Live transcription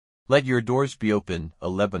Let your doors be open, O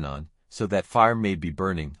Lebanon, so that fire may be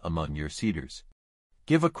burning among your cedars.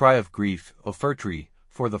 Give a cry of grief, O fir tree,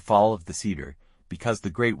 for the fall of the cedar, because the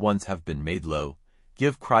great ones have been made low.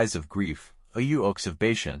 Give cries of grief, O you oaks of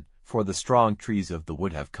Bashan, for the strong trees of the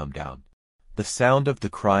wood have come down. The sound of the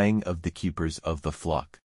crying of the keepers of the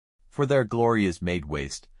flock. For their glory is made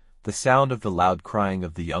waste, the sound of the loud crying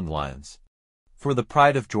of the young lions. For the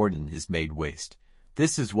pride of Jordan is made waste.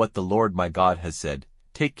 This is what the Lord my God has said: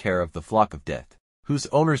 take care of the flock of death, whose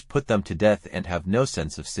owners put them to death and have no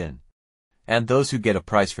sense of sin. And those who get a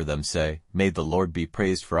price for them say, may the Lord be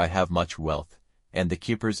praised, for I have much wealth, and the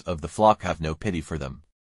keepers of the flock have no pity for them.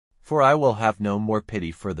 For I will have no more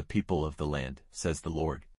pity for the people of the land, says the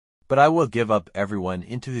Lord. But I will give up everyone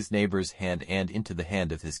into his neighbor's hand and into the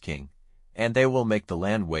hand of his king, and they will make the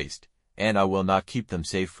land waste, and I will not keep them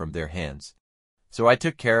safe from their hands. So I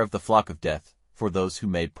took care of the flock of death, for those who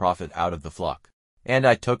made profit out of the flock. And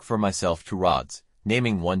I took for myself 2 rods,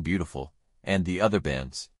 naming one Beautiful, and the other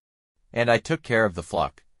Bands. And I took care of the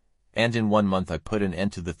flock, and in 1 month I put an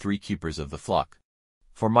end to the 3 keepers of the flock.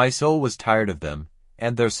 For my soul was tired of them,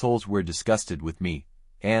 and their souls were disgusted with me.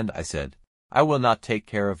 And I said, I will not take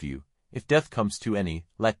care of you. If death comes to any,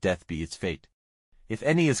 let death be its fate. If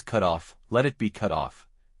any is cut off, let it be cut off,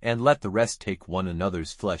 and let the rest take one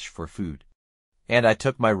another's flesh for food. And I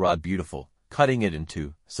took my rod Beautiful, cutting it in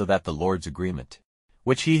 2, so that the Lord's agreement,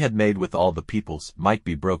 which he had made with all the peoples, might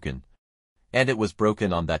be broken. And it was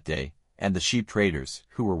broken on that day, and the sheep traders,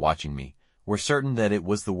 who were watching me, were certain that it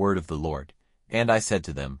was the word of the Lord. And I said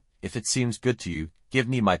to them, if it seems good to you, give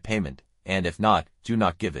me my payment, and if not, do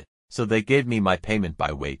not give it. So they gave me my payment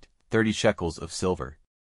by weight, 30 shekels of silver.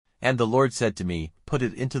 And the Lord said to me, put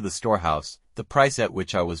it into the storehouse, the price at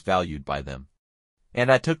which I was valued by them.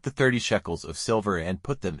 And I took the 30 shekels of silver and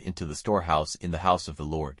put them into the storehouse in the house of the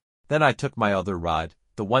Lord. Then I took my other rod,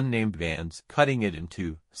 the one named Bands, cutting it in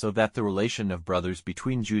 2, so that the relation of brothers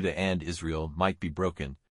between Judah and Israel might be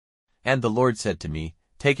broken. And the Lord said to me,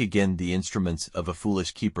 take again the instruments of a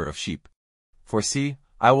foolish keeper of sheep. For see,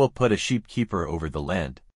 I will put a sheep keeper over the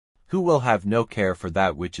land, who will have no care for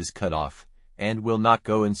that which is cut off, and will not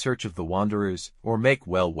go in search of the wanderers, or make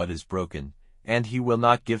well what is broken, and he will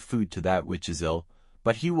not give food to that which is ill,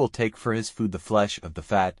 but he will take for his food the flesh of the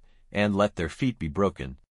fat, and let their feet be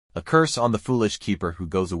broken. A curse on the foolish keeper who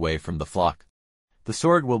goes away from the flock. The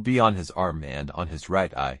sword will be on his arm and on his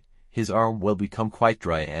right eye. His arm will become quite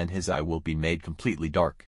dry and his eye will be made completely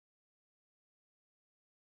dark.